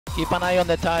Keep an eye on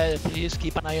the tire, please.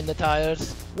 Keep an eye on the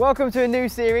tires. Welcome to a new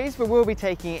series where we'll be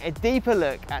taking a deeper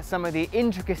look at some of the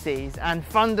intricacies and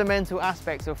fundamental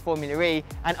aspects of Formula E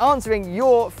and answering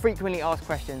your frequently asked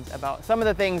questions about some of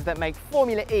the things that make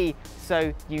Formula E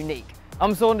so unique.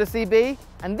 I'm Saunders CB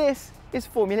and this is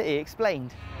Formula E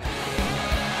Explained.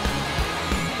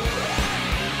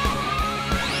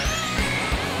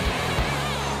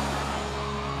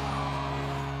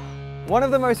 One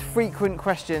of the most frequent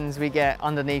questions we get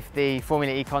underneath the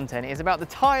Formula E content is about the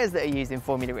tyres that are used in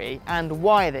Formula E and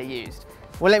why they're used.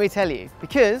 Well, let me tell you,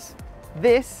 because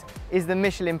this is the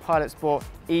Michelin Pilot Sport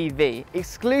EV,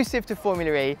 exclusive to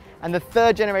Formula E and the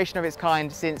third generation of its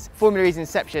kind since Formula E's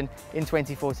inception in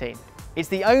 2014. It's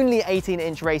the only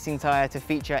 18-inch racing tyre to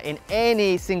feature in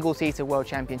any single-seater World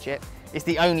Championship. It's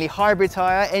the only hybrid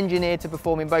tyre engineered to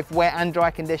perform in both wet and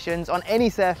dry conditions on any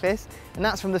surface, and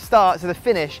that's from the start to the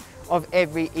finish of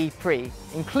every E-Prix,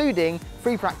 including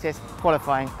free practice,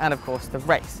 qualifying, and of course the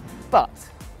race. But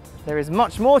there is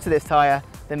much more to this tyre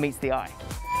than meets the eye.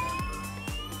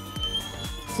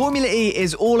 Formula E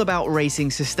is all about racing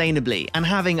sustainably and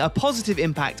having a positive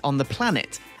impact on the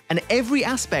planet. And every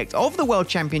aspect of the World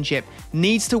Championship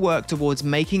needs to work towards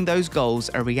making those goals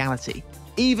a reality.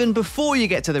 Even before you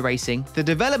get to the racing, the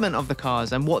development of the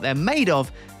cars and what they're made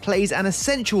of plays an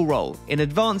essential role in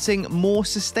advancing more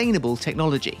sustainable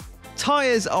technology.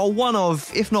 Tyres are one of,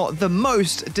 if not the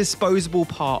most, disposable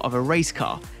part of a race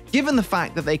car, given the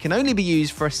fact that they can only be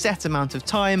used for a set amount of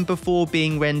time before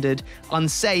being rendered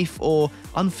unsafe or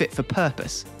unfit for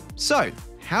purpose. So,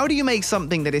 how do you make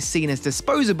something that is seen as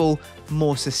disposable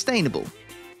more sustainable?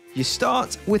 You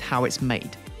start with how it's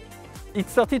made. It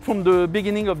started from the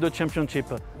beginning of the championship.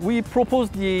 We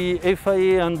proposed the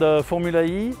FIA and Formula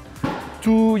E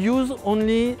to use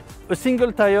only a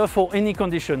single tyre for any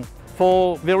condition.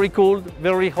 For very cold,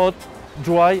 very hot,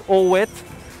 dry or wet.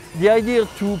 The idea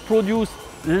to produce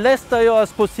less tyre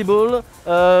as possible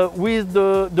with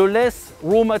the less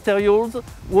raw materials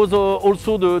was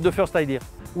also the first idea.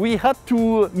 We had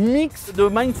to mix the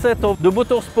mindset of the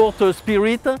motorsport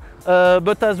spirit,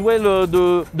 but as well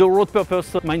the road purpose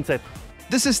mindset.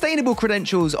 The sustainable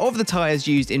credentials of the tyres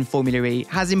used in Formula E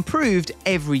has improved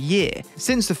every year.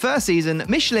 Since the first season,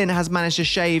 Michelin has managed to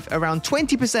shave around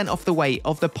 20% off the weight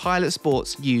of the Pilot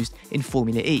Sports used in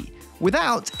Formula E,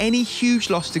 without any huge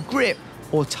loss to grip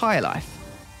or tyre life.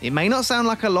 It may not sound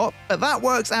like a lot, but that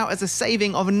works out as a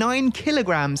saving of 9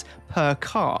 kilograms per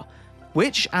car,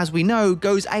 which, as we know,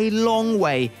 goes a long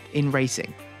way in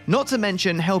racing. Not to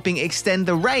mention helping extend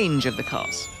the range of the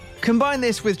cars. Combine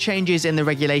this with changes in the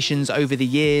regulations over the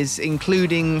years,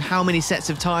 including how many sets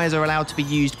of tyres are allowed to be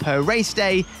used per race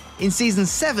day. In Season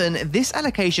 7, this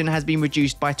allocation has been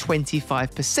reduced by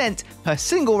 25% per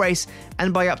single race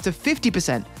and by up to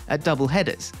 50% at double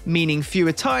headers, meaning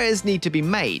fewer tyres need to be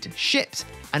made, shipped,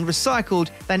 and recycled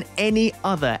than any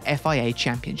other FIA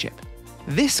championship.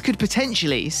 This could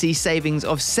potentially see savings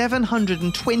of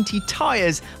 720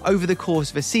 tyres over the course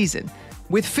of a season,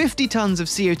 with 50 tonnes of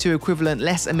CO2 equivalent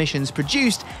less emissions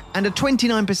produced and a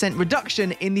 29%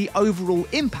 reduction in the overall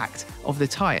impact of the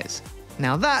tyres.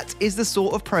 Now that is the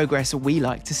sort of progress we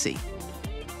like to see.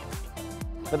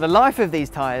 But the life of these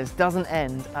tyres doesn't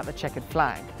end at the checkered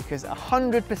flag, because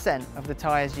 100% of the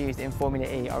tyres used in Formula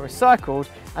E are recycled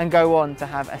and go on to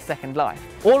have a second life.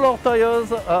 All our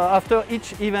tyres after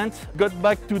each event got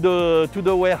back to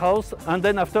the warehouse, and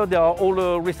then after they are all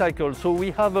recycled. So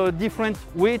we have a different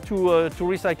way to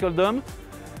recycle them.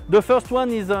 The first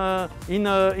one is in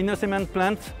a cement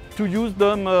plant, to use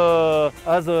them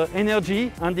as energy,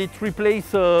 and it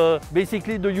replaces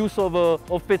basically the use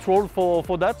of petrol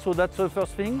for that, so that's the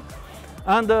first thing.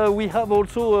 And we have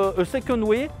also a second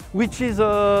way, which is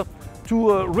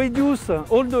to reduce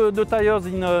all the tires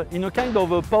in a kind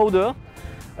of a powder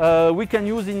we can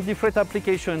use in different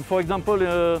applications. For example,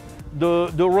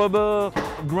 the rubber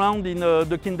ground in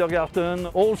the kindergarten.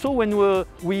 Also, when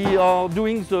we are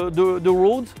doing the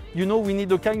roads, you know, we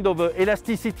need a kind of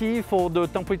elasticity for the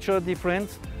temperature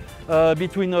difference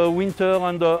between winter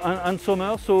and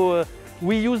summer. So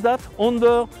we use that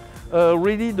under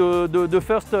really the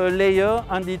first layer,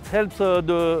 and it helps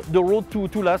the road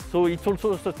to last. So it's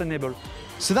also sustainable.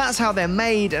 So that's how they're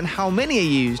made and how many are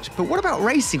used, but what about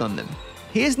racing on them?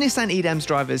 Here's Nissan Edam's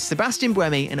drivers Sebastian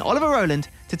Buemi and Oliver Rowland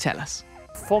to tell us.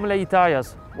 Formula E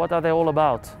tyres, what are they all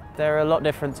about? They're a lot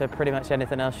different to pretty much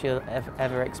anything else you'll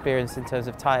ever experience in terms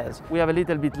of tyres. We have a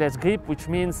little bit less grip, which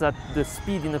means that the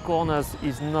speed in the corners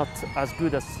is not as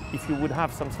good as if you would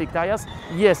have some slick tyres.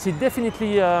 Yes, it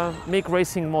definitely makes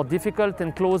racing more difficult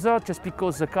and closer just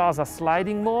because the cars are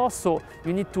sliding more, so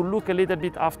you need to look a little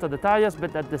bit after the tyres,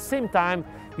 but at the same time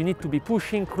you need to be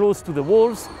pushing close to the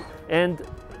walls, and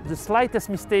the slightest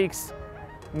mistakes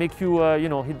make you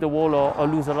hit the wall or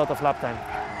lose a lot of lap time.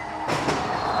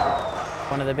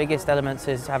 One of the biggest elements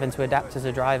is having to adapt as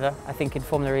a driver. I think in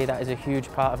Formula E that is a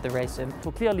huge part of the racing. So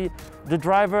clearly the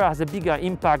driver has a bigger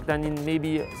impact than in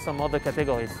maybe some other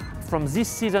categories. From this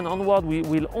season onward, we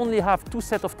will only have 2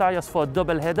 sets of tyres for a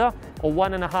double header or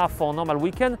 1.5 for a normal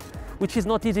weekend, which is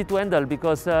not easy to handle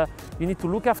because you need to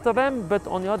look after them, but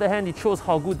on the other hand it shows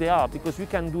how good they are because you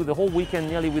can do the whole weekend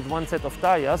nearly with 1 set of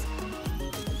tyres.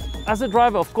 As a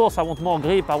driver, of course, I want more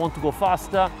grip, I want to go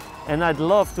faster, and I'd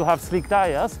love to have slick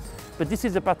tyres. But this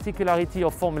is a particularity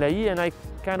of Formula E, and I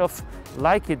kind of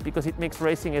like it because it makes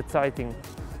racing exciting.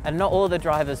 And not all the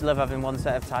drivers love having 1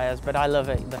 set of tyres, but I love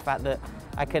it, the fact that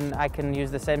I can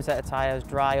use the same set of tyres,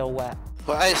 dry or wet.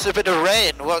 Well, it's a bit of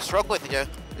rain. What's wrong with you?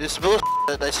 It's bullshit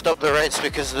that they stopped the race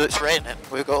because it's raining.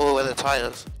 We've got all weather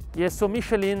tyres. Yes, so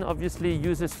Michelin obviously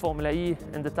uses Formula E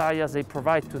and the tyres they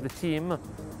provide to the team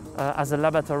as a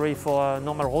laboratory for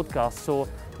normal road cars. So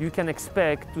you can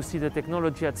expect to see the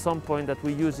technology at some point that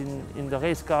we use in the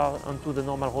race car onto the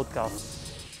normal road cars.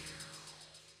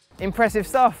 Impressive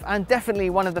stuff, and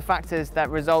definitely one of the factors that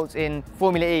results in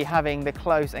Formula E having the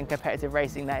close and competitive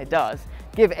racing that it does.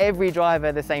 Give every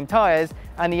driver the same tyres,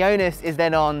 and the onus is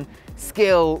then on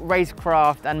skill,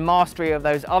 racecraft and mastery of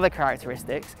those other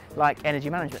characteristics like energy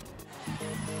management.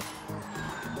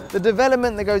 The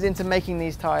development that goes into making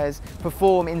these tyres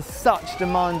perform in such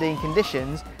demanding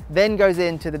conditions then goes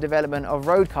into the development of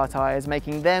road car tyres,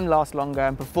 making them last longer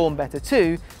and perform better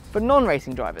too for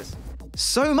non-racing drivers.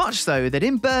 So much so that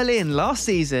in Berlin last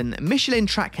season, Michelin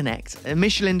Track Connect, a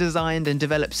Michelin designed and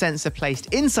developed sensor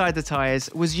placed inside the tyres,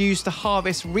 was used to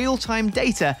harvest real-time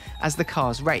data as the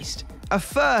cars raced. A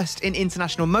first in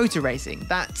international motor racing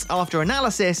that, after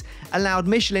analysis, allowed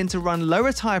Michelin to run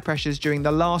lower tyre pressures during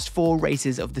the last 4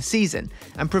 races of the season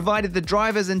and provided the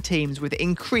drivers and teams with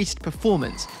increased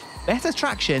performance, better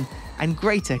traction and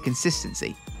greater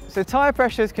consistency. So tyre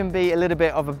pressures can be a little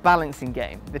bit of a balancing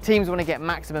game. The teams want to get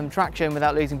maximum traction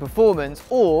without losing performance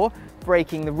or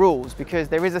breaking the rules, because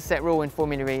there is a set rule in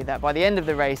Formula E that by the end of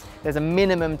the race there's a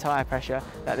minimum tyre pressure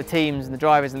that the teams and the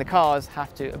drivers and the cars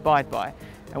have to abide by.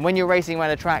 And when you're racing around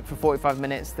a track for 45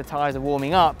 minutes, the tyres are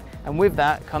warming up, and with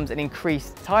that comes an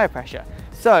increased tyre pressure.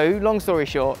 So, long story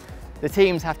short, the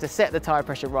teams have to set the tyre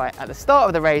pressure right at the start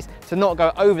of the race to not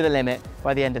go over the limit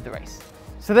by the end of the race.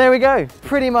 So there we go,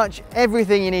 pretty much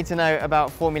everything you need to know about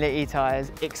Formula E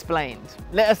tyres explained.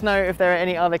 Let us know if there are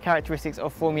any other characteristics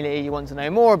of Formula E you want to know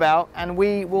more about, and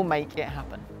we will make it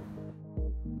happen.